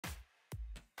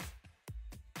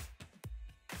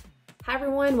Hi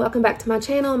everyone, welcome back to my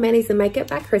channel, Manis and Makeup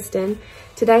by Kristen.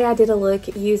 Today I did a look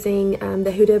using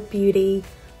the Huda Beauty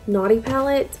Naughty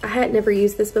Palette. I had never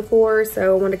used this before,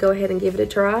 so I want to go ahead and give it a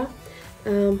try.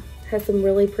 Has some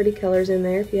really pretty colors in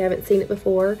there if you haven't seen it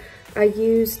before. I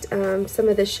used some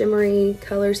of the shimmery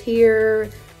colors here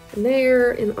and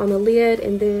there and on the lid,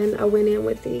 and then I went in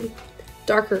with the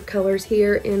darker colors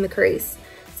here in the crease.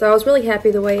 So I was really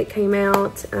happy the way it came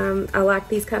out. I like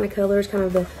these kind of colors, kind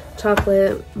of the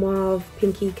chocolate, mauve,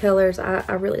 pinky colors.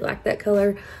 I really like that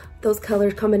color, those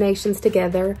color combinations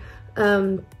together.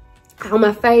 On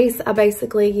my face, I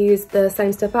basically use the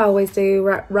same stuff I always do.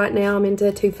 Right now I'm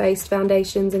into Too Faced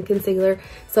foundations and concealer,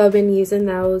 so I've been using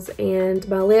those. And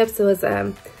my lips was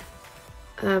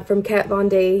from Kat Von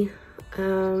D.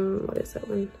 What is that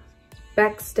one?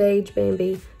 Backstage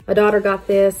Bambi. My daughter got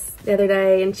this the other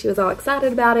day and she was all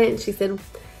excited about it, and she said,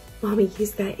 "Mommy,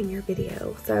 use that in your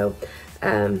video." So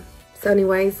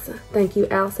anyways, thank you,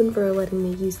 Allison, for letting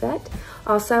me use that.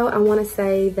 Also, I want to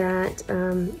say that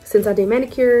since I do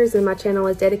manicures and my channel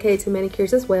is dedicated to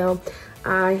manicures as well,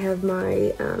 I have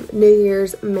my New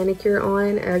Year's manicure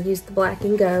on. I use the black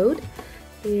and gold,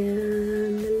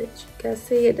 and let you guys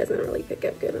see, it doesn't really pick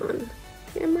up good on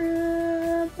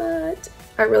camera, but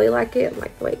I really like it. I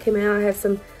like the way it came out. I have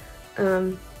some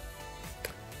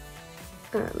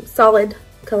solid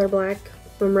color black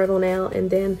from Loreal, and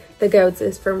then the golds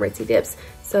is from Ritzy Dips.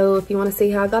 So if you want to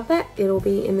see how I got that, it'll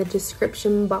be in the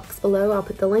description box below. I'll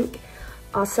put the link.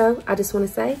 Also, I just want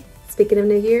to say, speaking of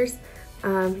New Year's,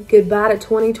 goodbye to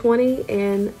 2020,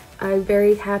 and I'm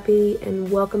very happy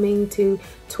and welcoming to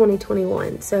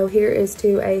 2021. So here is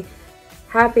to a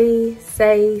happy,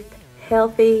 safe,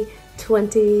 healthy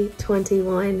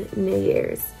 2021 New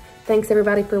Year's. Thanks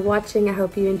everybody for watching. I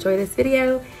hope you enjoy this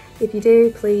video. If you do,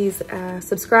 please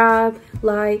subscribe,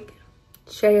 like,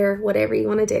 share, whatever you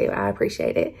want to do. I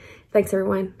appreciate it. Thanks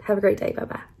everyone. Have a great day.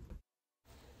 Bye-bye.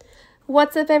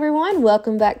 What's up everyone?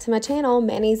 Welcome back to my channel,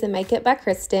 Manis and Makeup by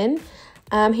Kristen.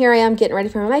 Here I am getting ready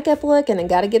for my makeup look, and I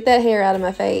got to get that hair out of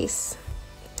my face.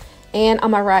 And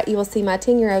on my right, you will see my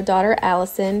 10-year-old daughter,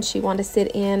 Allison. She wanted to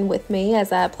sit in with me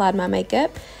as I applied my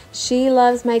makeup. She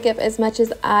loves makeup as much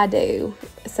as I do,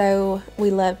 so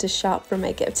we love to shop for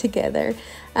makeup together.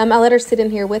 I let her sit in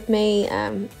here with me.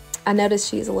 I noticed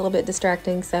she's a little bit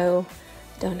distracting, so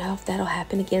don't know if that'll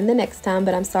happen again the next time,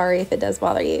 but I'm sorry if it does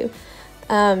bother you.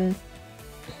 So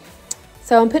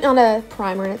I'm putting on a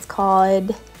primer, and it's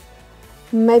called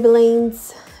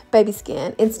Maybelline's Baby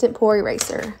Skin Instant Pore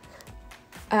Eraser.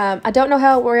 I don't know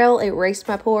how well it erased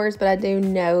my pores, but I do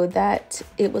know that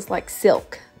it was like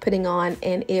silk putting on,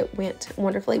 and it went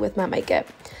wonderfully with my makeup.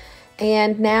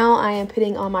 And now I am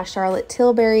putting on my Charlotte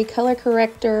Tilbury color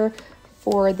corrector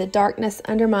for the darkness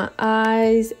under my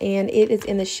eyes, and it is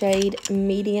in the shade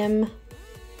medium,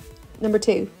 number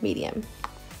 2, medium.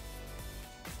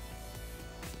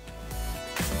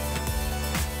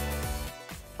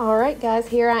 All right guys,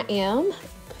 here I am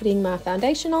putting my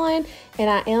foundation on, and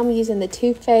I am using the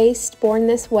Too Faced Born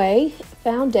This Way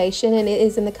foundation, and it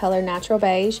is in the color Natural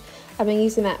Beige. I've been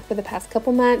using that for the past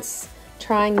couple months,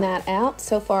 trying that out.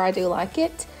 So far I do like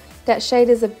it. That shade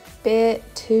is a bit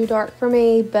too dark for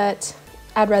me, but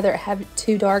I'd rather have it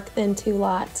too dark than too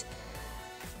light.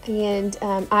 And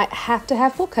I have to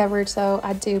have full coverage, so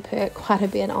I do put quite a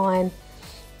bit on.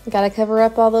 Got to cover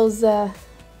up all those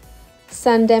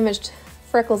sun damaged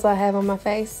freckles I have on my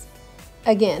face.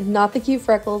 Again, not the cute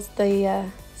freckles, the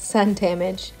sun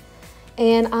damage.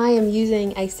 And I am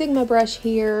using a Sigma brush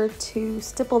here to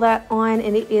stipple that on,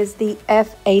 and it is the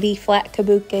F80 flat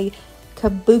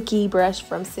kabuki brush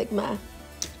from Sigma.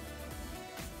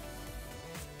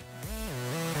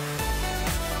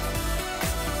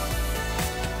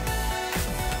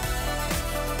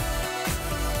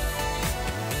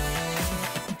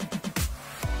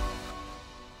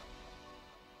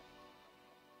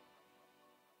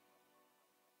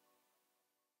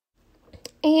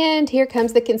 And here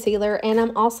comes the concealer, and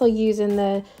I'm also using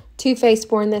the Too Faced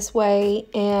Born This Way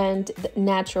and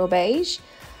Natural Beige.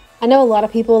 I know a lot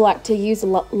of people like to use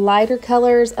lighter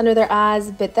colors under their eyes,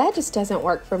 but that just doesn't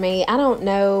work for me. I don't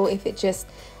know if I just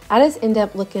end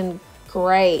up looking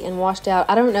gray and washed out.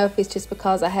 I don't know if it's just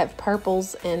because I have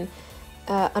purples and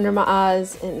under my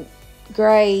eyes and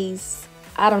grays.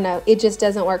 I don't know. It just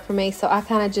doesn't work for me. So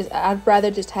I'd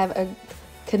rather just have a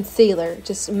concealer,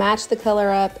 just match the color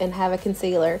up and have a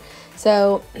concealer.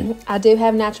 So I do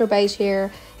have Natural Beige here,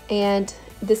 and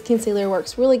this concealer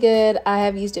works really good. I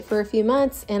have used it for a few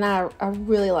months, and I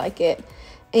really like it.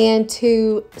 And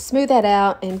to smooth that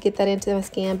out and get that into my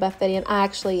skin, buff that in, I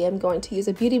actually am going to use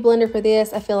a beauty blender for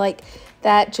this. I feel like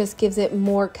that just gives it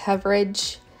more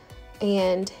coverage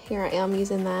and here I am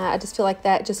using that. I just feel like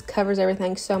that just covers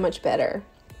everything so much better.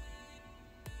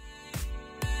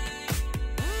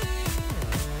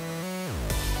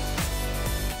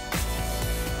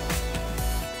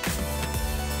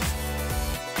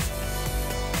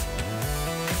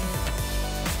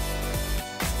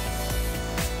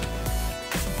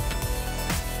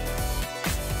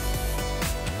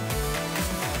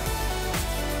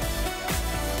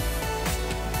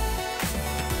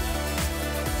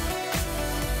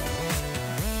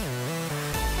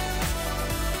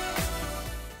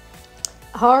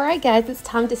 Alright guys, it's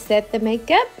time to set the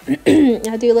makeup.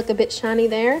 I do look a bit shiny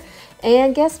there.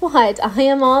 And guess what? I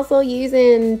am also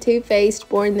using Too Faced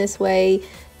Born This Way,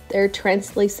 their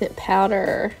translucent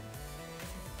powder.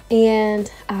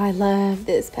 And I love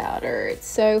this powder. It's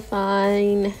so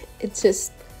fine. It's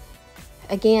just,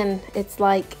 again, it's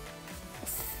like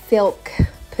silk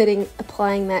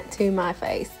applying that to my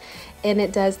face. And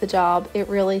it does the job. It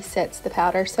really sets the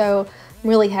powder. So I'm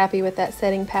really happy with that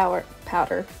setting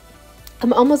powder.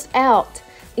 I'm almost out.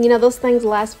 You know, those things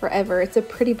last forever. It's a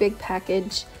pretty big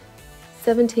package,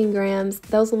 17 grams.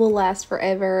 Those will last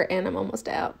forever, and I'm almost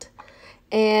out.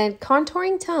 And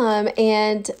contouring time,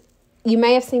 and you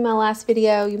may have seen my last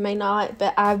video, you may not,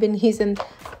 but I've been using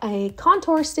a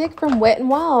contour stick from Wet n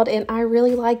Wild, and I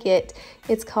really like it.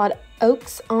 It's called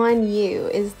Oaks on You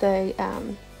is the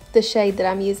shade that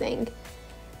I'm using.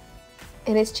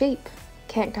 And it's cheap.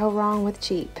 Can't go wrong with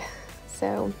cheap.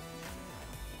 So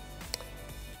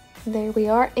there we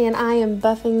are, and I am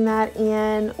buffing that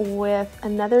in with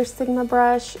another Sigma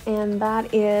brush, and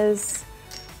that is,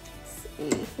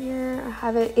 let's see here, I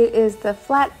have it. It is the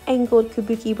flat angled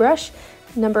kabuki brush,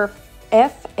 number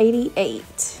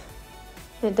F88.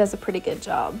 It does a pretty good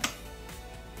job.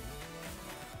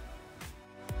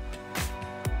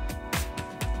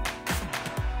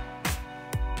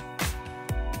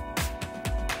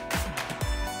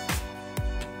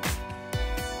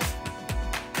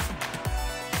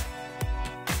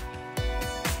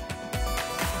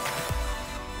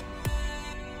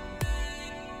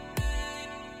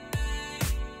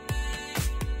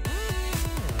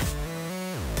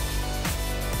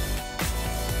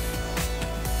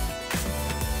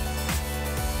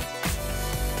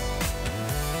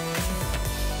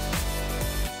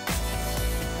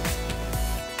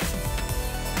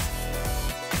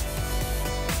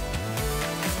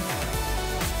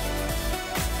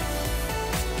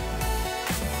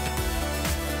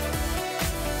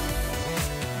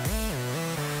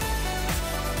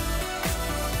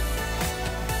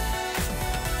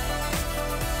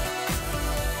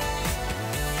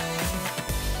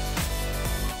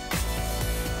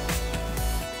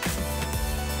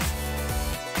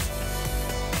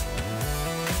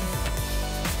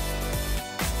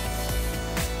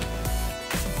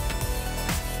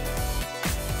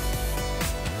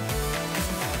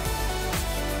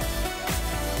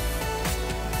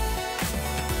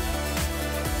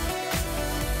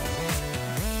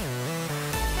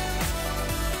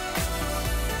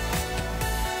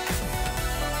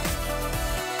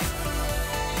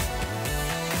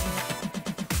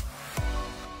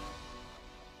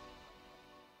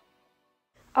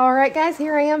 Alright guys,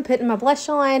 here I am putting my blush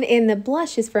on, and the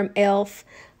blush is from e.l.f.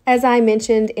 As I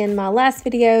mentioned in my last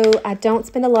video, I don't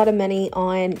spend a lot of money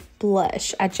on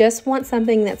blush. I just want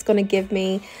something that's going to give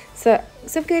me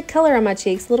some good color on my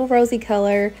cheeks, a little rosy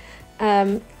color.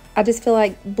 I just feel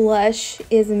like blush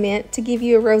is meant to give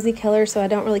you a rosy color, so I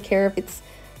don't really care if it's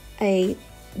a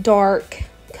dark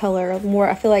color.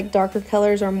 I feel like darker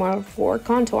colors are more for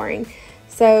contouring.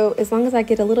 So as long as I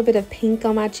get a little bit of pink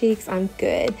on my cheeks, I'm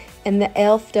good. And the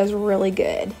e.l.f. does really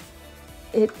good.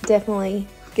 It definitely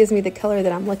gives me the color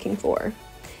that I'm looking for.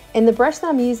 And the brush that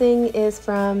I'm using is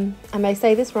from, I may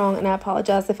say this wrong and I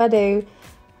apologize if I do.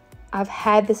 I've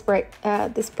had this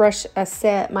brush a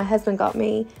set. My husband got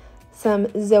me some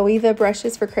Zoeva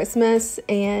brushes for Christmas,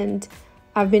 and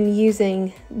I've been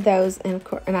using those, and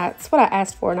that's what I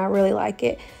asked for, and I really like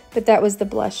it. But that was the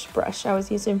blush brush I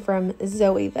was using from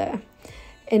Zoeva.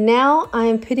 And now I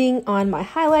am putting on my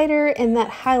highlighter, and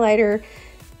that highlighter,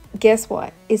 guess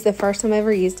what, is the first time I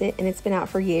ever used it, and it's been out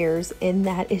for years, and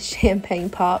that is Champagne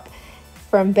Pop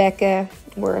from Becca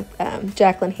or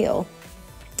Jaclyn Hill.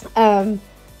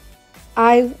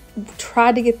 I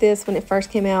tried to get this when it first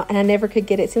came out, and I never could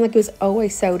get it. It seemed like it was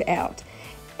always sold out.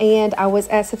 And I was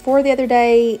at Sephora the other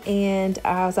day, and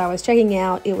as I was checking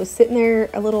out, it was sitting there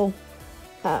a little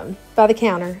by the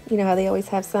counter. You know how they always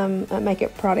have some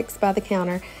makeup products by the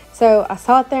counter. So I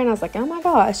saw it there and I was like, oh my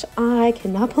gosh, I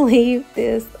cannot believe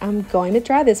this. I'm going to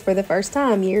try this for the first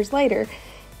time years later.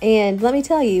 And let me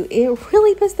tell you, it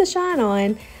really puts the shine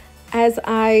on. as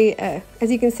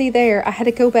you can see there, I had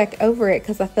to go back over it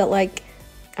because I felt like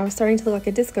I was starting to look like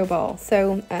a disco ball.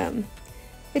 So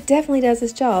it definitely does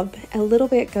its job. A little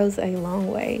bit goes a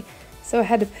long way. So I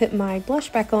had to put my blush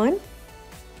back on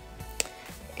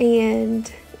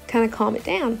and kind of calm it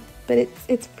down. But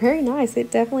it's very nice.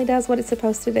 It definitely does what it's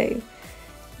supposed to do.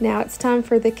 Now it's time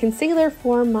for the concealer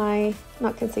for my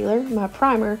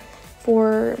primer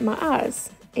for my eyes.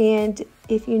 And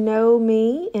if you know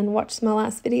me and watched my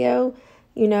last video,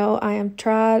 you know I am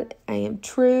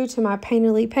true to my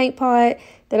Painterly paint pot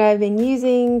that I've been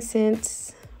using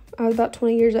since I was about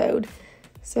 20 years old.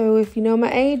 So if you know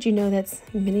my age, you know that's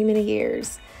many, many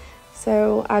years.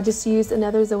 So I just used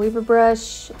another Zoeva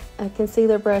brush, a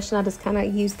concealer brush, and I just kind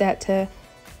of used that to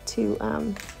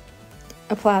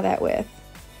apply that with.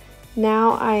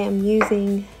 Now I am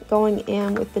going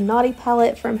in with the Naughty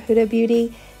palette from Huda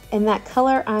Beauty, and that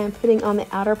color I am putting on the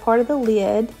outer part of the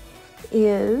lid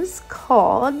is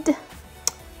called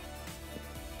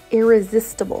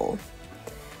Irresistible.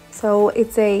 So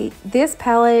this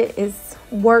palette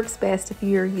works best if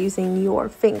you're using your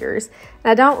fingers.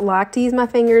 And I don't like to use my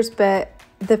fingers, but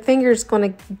the finger's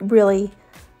going to really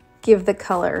give the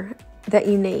color that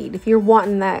you need. If you're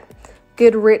wanting that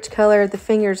good rich color, the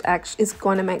fingers actually is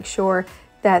going to make sure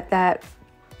that that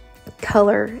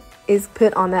color is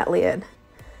put on that lid.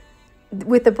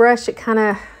 With the brush,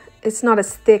 it's not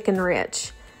as thick and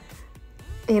rich,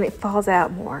 and it falls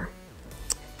out more.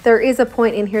 There is a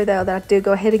point in here though that I do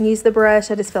go ahead and use the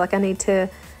brush. I just feel like I need to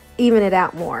even it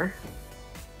out more.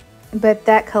 But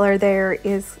that color there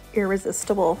is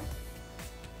Irresistible.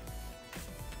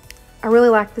 I really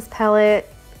like this palette.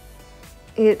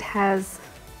 It has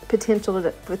potential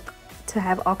to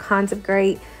have all kinds of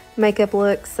great makeup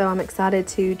looks, so I'm excited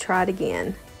to try it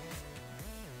again.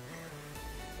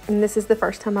 And this is the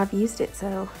first time I've used it,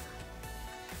 so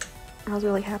I was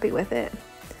really happy with it.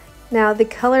 Now the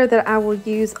color that I will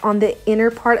use on the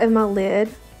inner part of my lid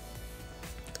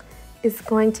is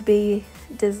going to be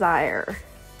Desire.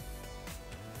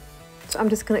 So I'm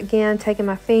just going to, again, taking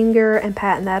my finger and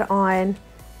patting that on,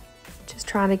 just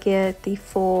trying to get the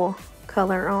full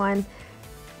color on.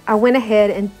 I went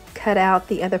ahead and cut out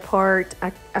the other part.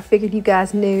 I figured you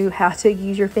guys knew how to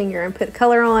use your finger and put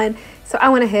color on, so I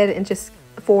went ahead and just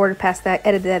forward past that,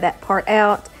 edited that part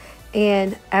out.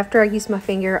 And after I used my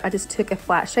finger, I just took a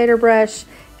flat shader brush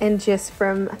and just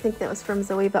I think that was from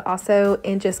Zoeva also,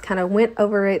 and just kind of went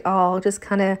over it all, just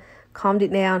kind of calmed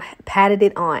it down, patted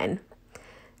it on.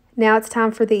 Now it's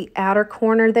time for the outer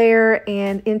corner there,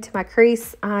 and into my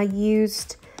crease, I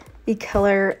used the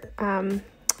color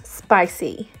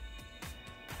Spicy.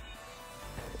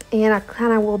 And I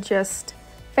kind of will just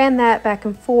fan that back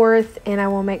and forth, and I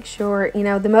will make sure, you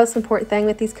know, the most important thing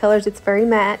with these colors, it's very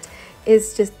matte,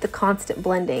 is just the constant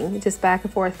blending, just back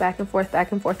and forth, back and forth,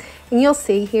 back and forth. And you'll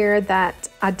see here that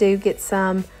I do get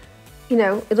some, you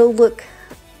know, it'll look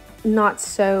not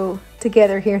so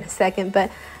together here in a second,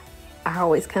 but I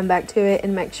always come back to it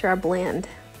and make sure I blend.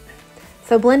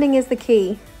 So blending is the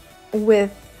key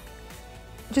with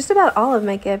just about all of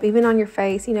makeup, even on your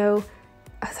face, you know,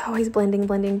 it's always blending,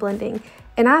 blending, blending.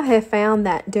 And I have found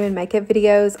that doing makeup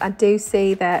videos, I do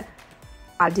see that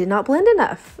I did not blend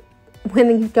enough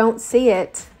when you don't see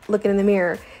it looking in the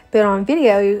mirror. But on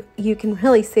video, you can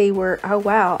really see where, oh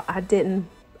wow, I didn't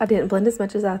blend as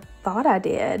much as I thought I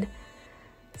did.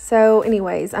 So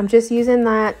anyways, I'm just using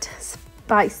that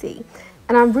Spicy.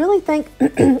 And I really think,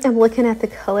 I'm looking at the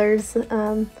colors,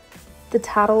 the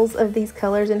titles of these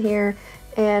colors in here.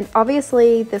 And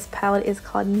obviously this palette is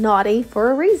called Naughty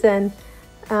for a reason.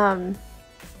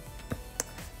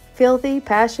 Filthy,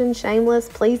 Passion, Shameless,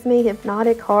 Please Me,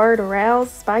 Hypnotic, Hard,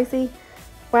 Aroused, Spicy.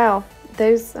 Wow,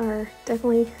 those are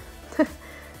definitely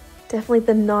definitely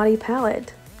the Naughty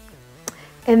palette.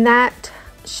 And that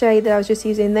shade that I was just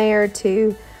using there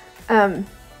to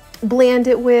blend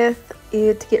it with,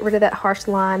 to get rid of that harsh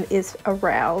line, is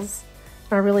Arouse.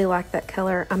 I really like that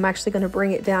color. I'm actually going to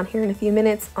bring it down here in a few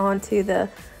minutes onto the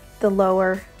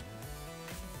lower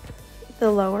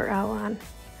outline,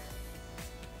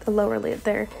 the lower lid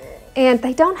there. And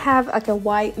they don't have like a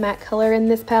white matte color in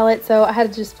this palette, so I had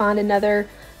to just find another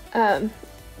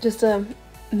just a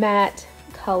matte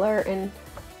color. And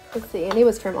let's see, and it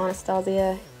was from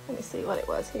Anastasia. Let me see what it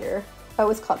was here. Oh,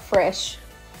 it's called Fresh.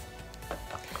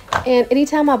 And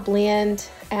anytime I blend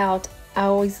out, I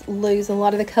always lose a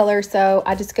lot of the color, so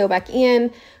I just go back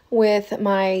in with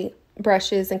my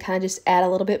brushes and kind of just add a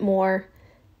little bit more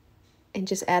and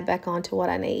just add back on to what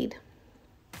I need.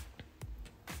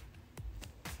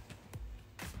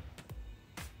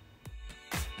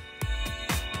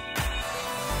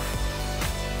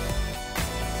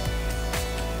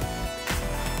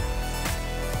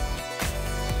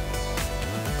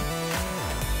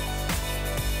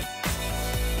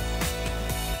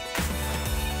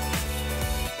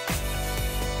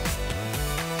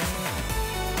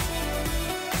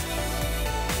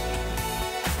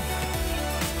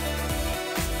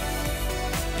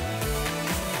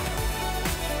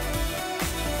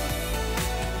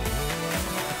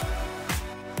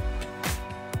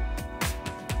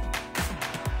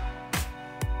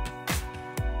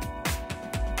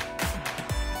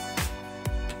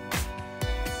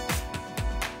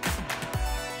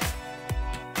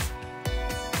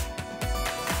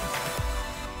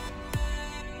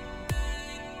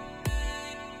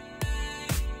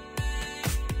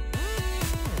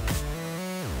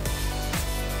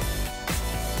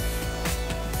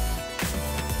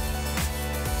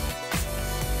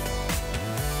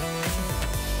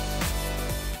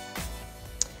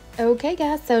 Okay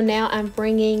guys, so now I'm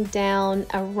bringing down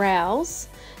Arouse,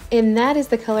 and that is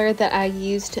the color that I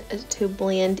used to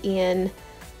blend in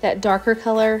that darker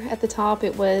color at the top.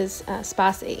 It was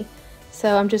Spicy.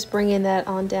 So I'm just bringing that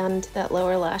on down into that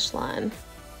lower lash line.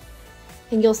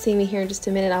 And you'll see me here in just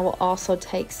a minute. I will also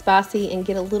take Spicy and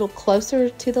get a little closer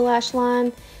to the lash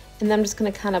line, and then I'm just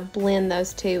going to kind of blend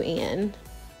those two in.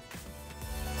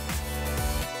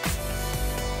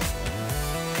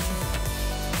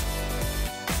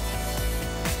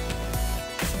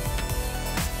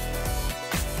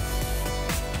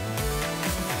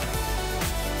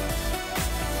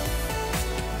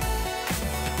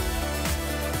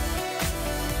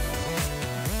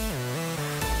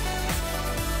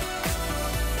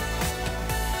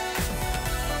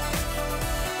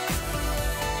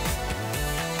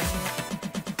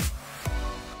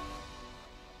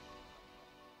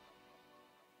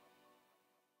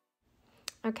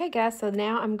 Okay guys, so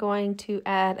now I'm going to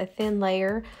add a thin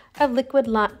layer of liquid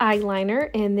eyeliner,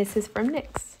 and this is from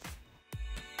NYX.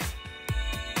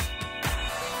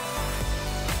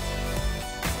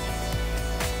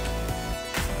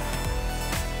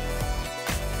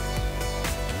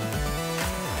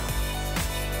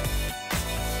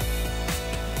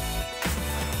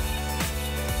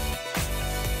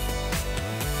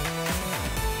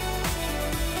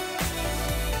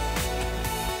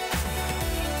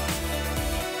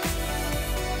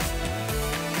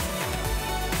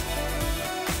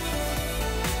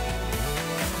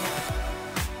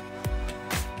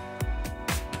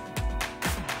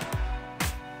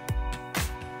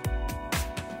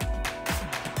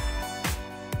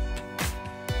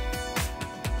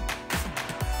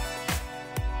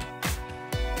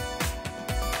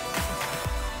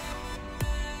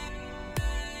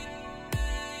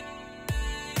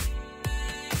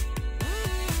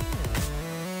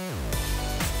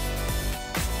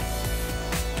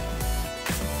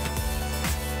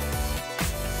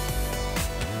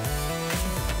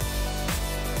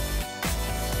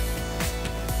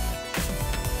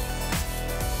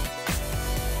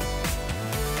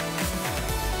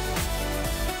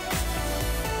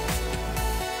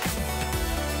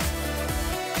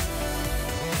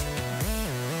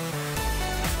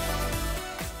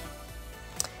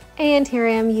 And here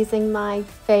I am using my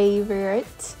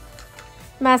favorite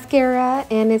mascara,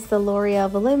 and it's the L'Oreal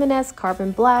Voluminous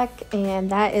Carbon Black,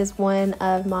 and that is one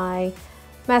of my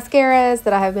mascaras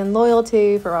that I have been loyal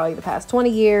to for probably the past 20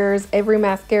 years. Every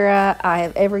mascara I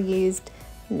have ever used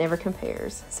never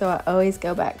compares, so I always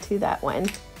go back to that one.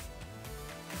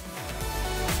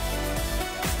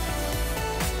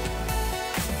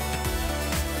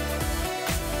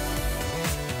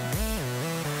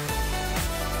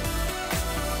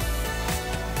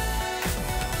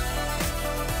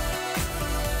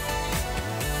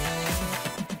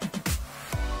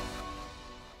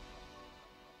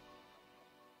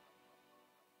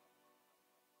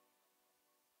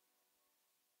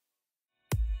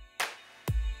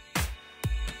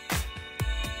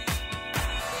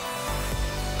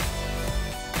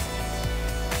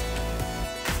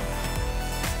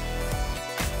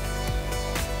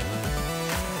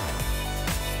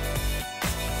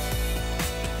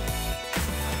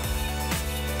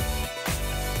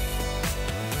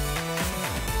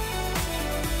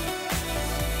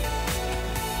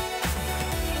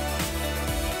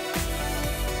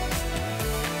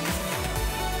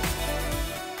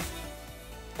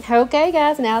 Okay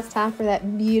guys, now it's time for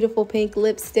that beautiful pink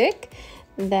lipstick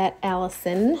that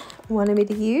Allison wanted me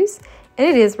to use. And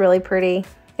it is really pretty.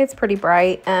 It's pretty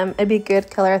bright. It'd be a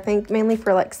good color, I think, mainly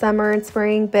for like summer and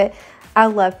spring, but I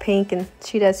love pink and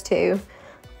she does too.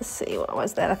 Let's see, what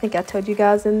was that? I think I told you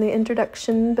guys in the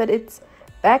introduction, but it's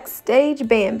Backstage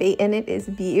Bambi and it is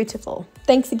beautiful.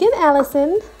 Thanks again,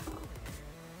 Allison.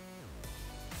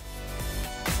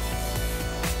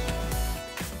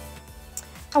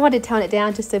 I wanted to tone it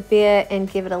down just a bit and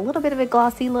give it a little bit of a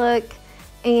glossy look.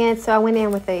 And so I went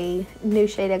in with a new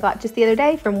shade I got just the other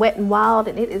day from Wet n Wild,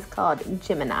 and it is called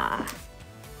Gemini.